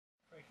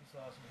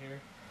Awesome here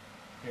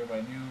at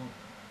my new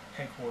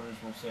headquarters,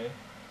 we'll say.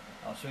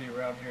 I'll show you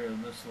around here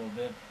in this a little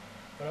bit,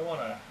 but I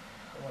wanna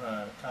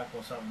talk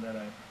about something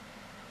that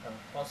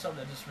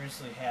just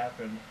recently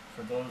happened.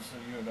 For those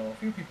of you who know, a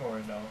few people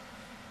already know.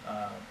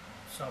 Uh,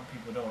 some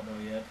people don't know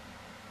yet,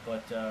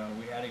 but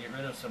we had to get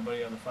rid of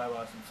somebody on the 5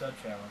 Austin Sub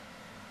channel,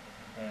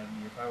 and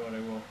you're probably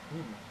wondering, well,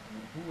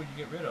 who would you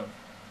get rid of?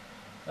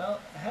 Well,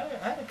 I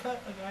had to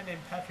cut a guy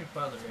named Patrick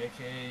Butler,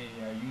 aka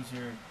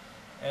user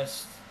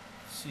SCTO23,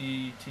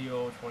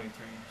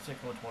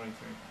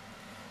 Sicko23.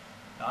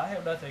 Now, I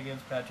have nothing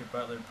against Patrick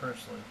Butler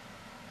personally,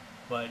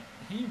 but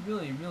he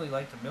really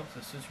liked to milk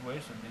the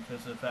situation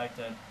because of the fact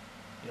that,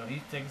 he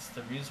thinks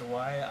the reason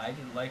why I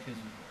didn't like his,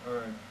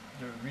 or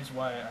the reason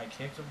why I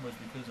kicked him was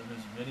because of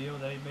his video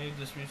that he made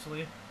just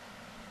recently.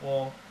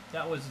 Well,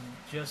 that was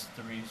just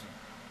the reason.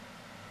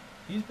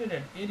 He's been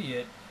an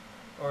idiot,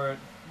 or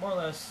more or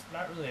less,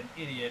 not really an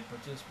idiot,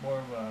 but just more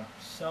of a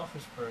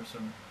selfish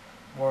person,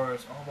 more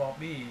it's all about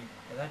me,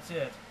 and that's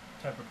it,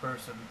 type of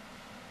person,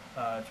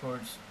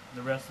 towards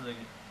the rest of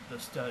the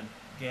stud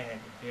gang,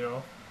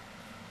 the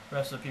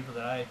rest of the people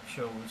that I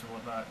chose and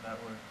whatnot that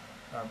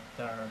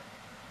are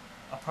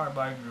a part of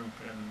my group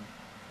and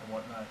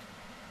whatnot.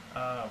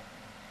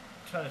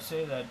 Trying to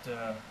say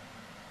that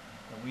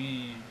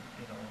we,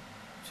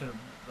 should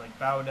like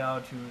bow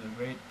down to the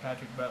great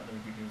Patrick Butler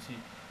because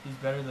he's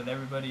better than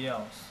everybody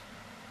else.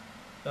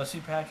 Now,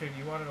 see, Patrick,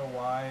 you want to know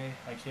why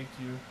I kicked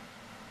you?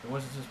 It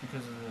wasn't just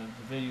because of the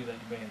video that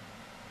you made.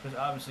 Because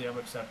obviously I'm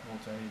acceptable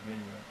to any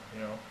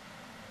video,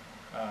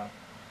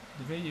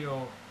 the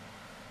video,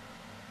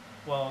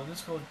 well,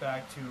 this goes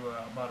back to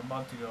about a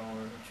month ago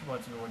or 2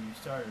 months ago when you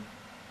started.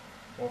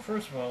 Well,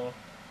 first of all,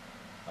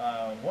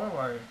 one of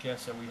our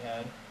guests that we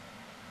had,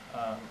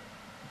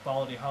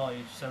 Baldy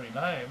Holly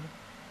 79,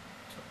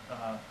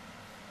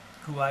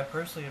 who I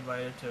personally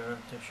invited to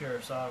share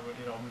a song,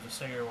 who's a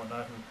singer and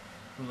whatnot,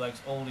 who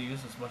likes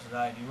oldies as much as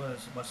I do,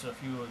 as much as a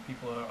few of the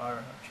people on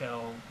our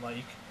channel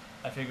like.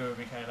 I figure it would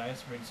be kind of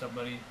nice to bring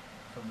somebody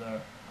from the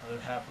other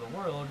half of the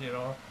world,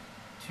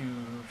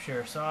 to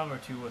share a song or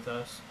two with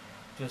us,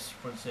 just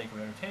for the sake of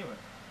entertainment.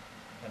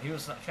 And he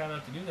was kind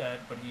enough to do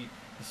that, but he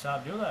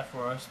stopped doing that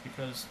for us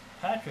because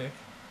Patrick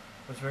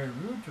was very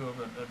rude to him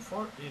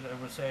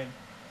and was saying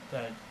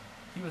that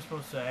he was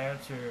supposed to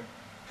answer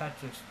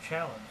Patrick's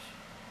challenge.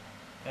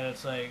 And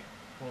it's like,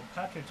 well,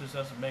 Patrick just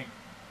doesn't make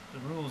the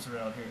rules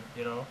around here,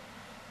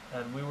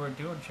 and we weren't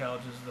doing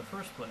challenges in the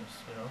first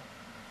place,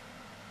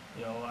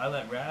 I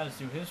let Raz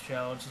do his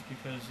challenge just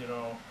because,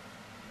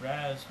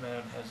 Raz,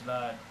 man, has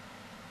not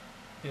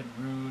been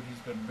rude. He's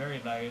been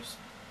very nice.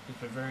 He's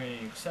been very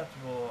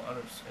acceptable and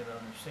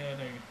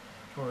understanding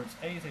towards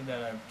anything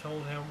that I've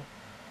told him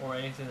or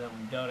anything that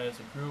we've done as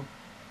a group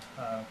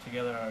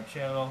together on our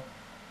channel.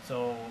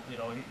 So,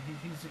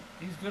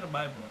 he's good in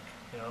my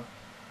book,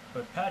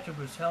 But Patrick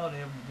was telling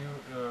him to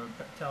do,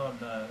 telling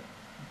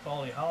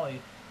Baldy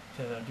Holly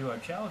to do our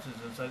challenges.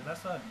 It's like,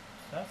 that's not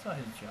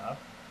his job.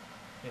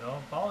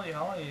 Baldy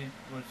Holly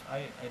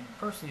I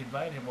personally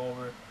invited him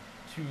over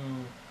to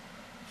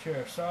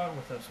share a song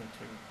with us or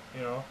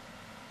two,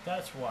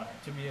 That's why,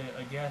 to be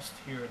a guest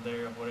here and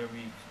there, whenever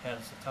he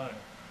has the time.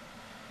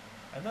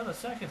 And then the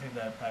second thing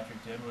that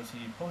Patrick did was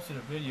he posted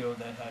a video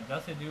that had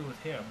nothing to do with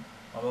him,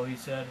 although he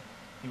said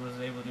he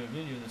wasn't able to do a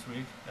video this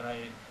week, and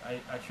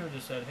I sure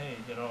just said, hey,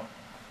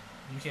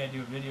 you can't do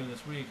a video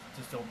this week,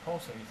 just don't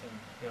post anything,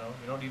 you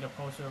don't need to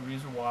post a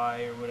reason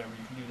why or whatever.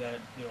 You can do that,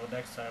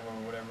 next time or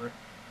whatever,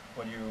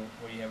 when you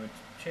have a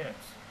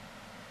chance.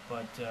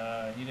 But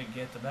he didn't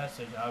get the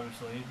message,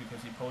 obviously,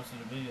 because he posted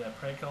a video, that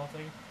prank call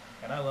thing,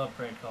 and I love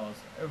prank calls.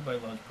 Everybody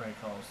loves prank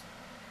calls.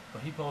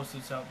 But he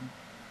posted something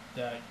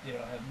that,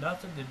 had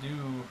nothing to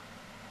do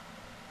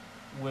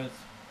with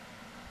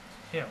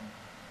him,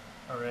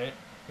 alright?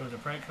 It was a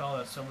prank call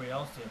that somebody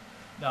else did.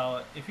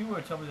 Now, if he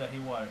were to tell me that he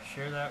wanted to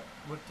share that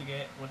with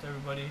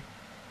everybody,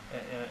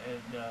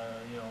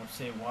 and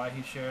say why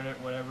he shared it,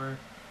 whatever,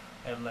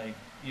 and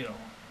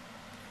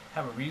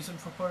have a reason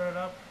for putting it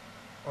up,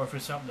 or if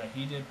it's something that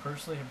he did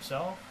personally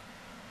himself,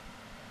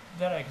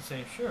 then I could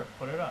say, sure,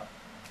 put it up.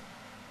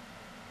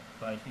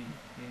 But he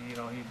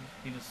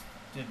just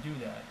didn't do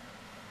that.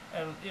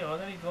 And,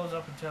 then he goes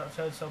up and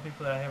tries to tell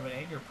people that I have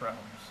anger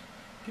problems.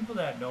 People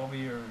that know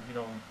me or,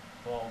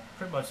 well,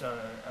 pretty much,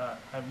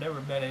 I've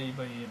never met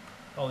anybody,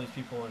 all these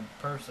people in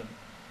person,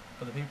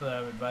 but the people that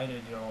I've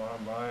invited,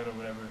 online or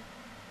whatever,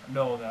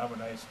 know that I'm a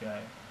nice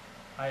guy.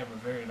 I am a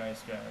very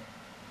nice guy.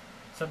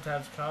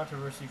 Sometimes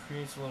controversy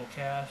creates a little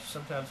cash,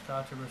 sometimes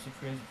controversy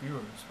creates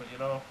viewers, but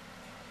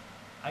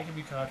I can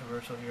be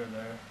controversial here and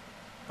there,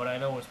 but I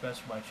know what's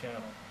best for my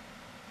channel.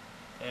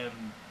 And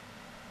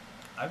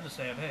I'm just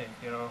saying, hey,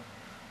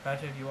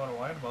 Patrick, if you want to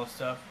whine about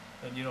stuff,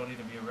 then you don't need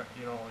to be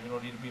you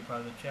don't need to be part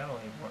of the channel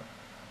anymore.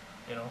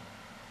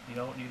 You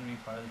don't need to be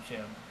part of the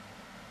channel.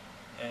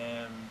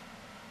 And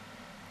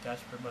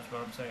that's pretty much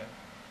what I'm saying.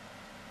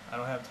 I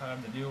don't have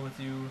time to deal with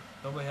you.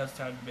 Nobody has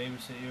time to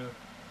babysit you.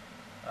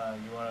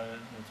 You want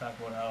to talk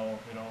about how,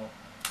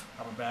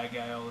 I'm a bad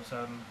guy all of a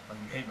sudden, like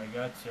you hate my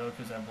guts, you know,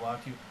 because I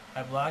blocked you.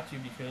 I blocked you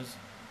because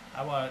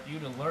I want you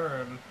to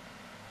learn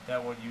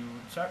that when you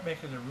start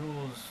making the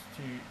rules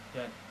to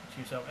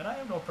yourself, and I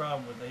have no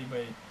problem with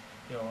anybody,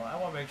 you know, I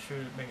want to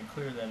make it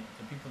clear that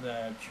the people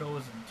that I've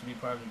chosen to be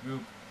part of the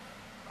group,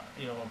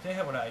 you know, if they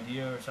have an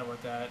idea or something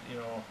like that, you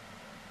know,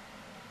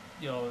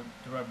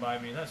 to run by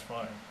me, that's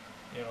fine,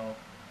 you know,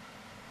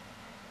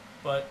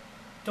 but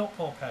don't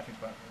pull Patrick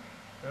Butler,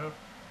 you know,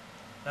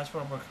 that's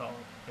what I'm gonna call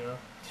him, you know,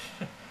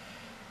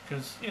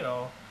 because you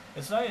know,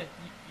 it's not,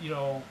 you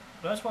know,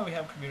 that's why we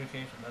have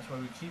communication. That's why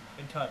we keep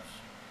in touch.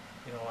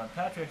 You know, and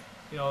Patrick,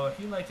 you know,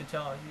 he liked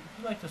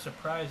to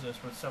surprise us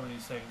with some of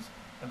these things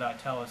and not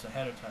tell us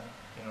ahead of time.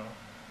 You know,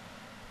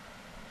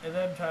 and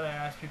then try to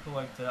ask people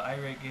like the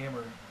irate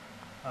gamer,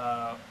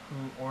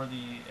 or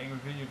the angry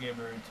video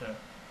gamer to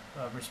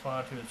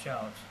respond to his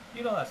challenge.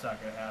 You know, that's not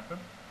going to happen.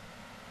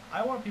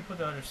 I want people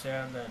to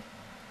understand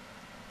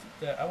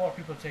that I want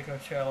people to take our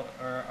channel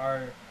or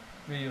our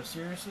videos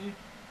seriously,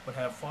 but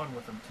have fun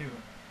with them too.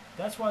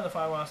 That's why the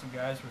Five Awesome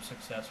Guys were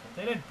successful.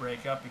 They didn't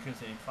break up because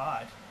they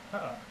fought.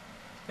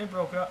 They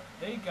broke up.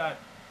 They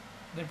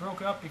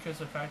broke up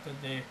because of the fact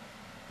that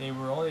they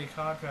were only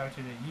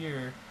contracted a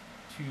year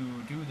to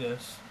do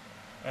this,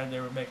 and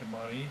they were making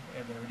money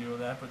and they were doing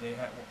that, but they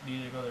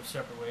needed to go their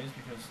separate ways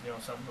because you know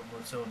some of them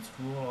were still in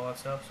school and all that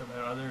stuff. Some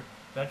had other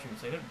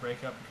ventures. They didn't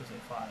break up because they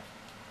fought.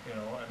 You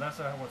know, and that's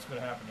not what's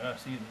going to happen to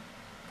us either.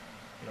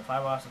 You know,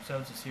 Five Awesome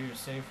Sevens is here to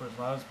stay for as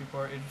long as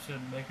people are interested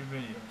in making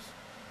videos.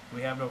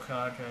 We have no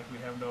contract. We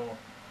have no,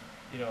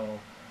 you know,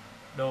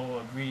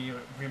 no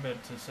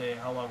agreement to say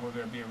how long we're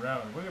going to be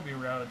around. We're going to be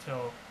around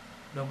until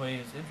nobody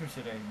is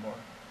interested anymore.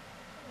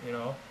 You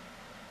know,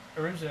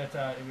 originally I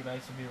thought it'd be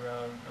nice to be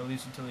around at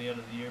least until the end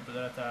of the year, but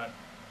then I thought,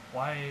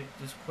 why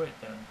just quit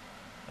then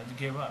and to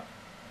give up?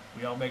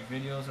 We all make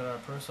videos on our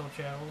personal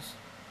channels.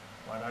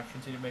 Why not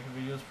continue making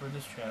videos for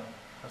this channel?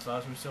 As long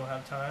as we still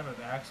have time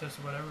and access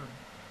or whatever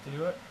to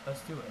do it,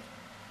 let's do it.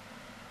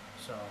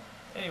 So,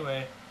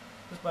 anyway,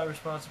 this is my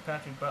response to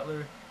Patrick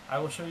Butler. I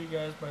will show you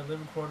guys my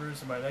living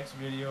quarters in my next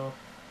video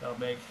that I'll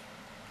make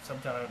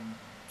sometime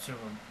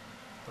soon.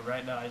 But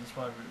right now, I just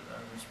want to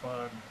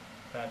respond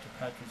back to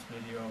Patrick's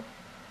video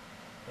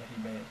that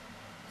he made.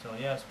 So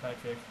yes,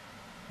 Patrick,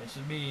 this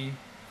is me,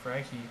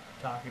 Frankie,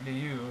 talking to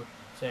you,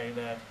 saying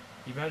that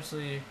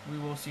eventually we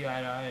will see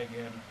eye to eye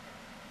again.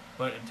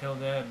 But until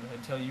then,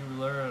 until you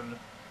learn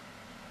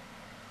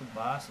who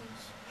boss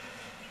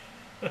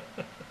is,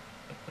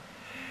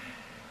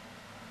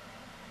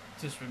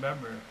 just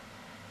remember,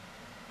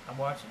 I'm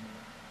watching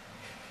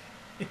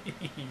you.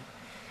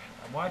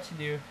 I'm watching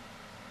you.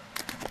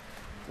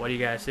 What do you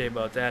guys say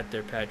about that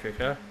there, Patrick,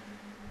 huh?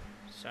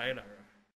 Sayonara.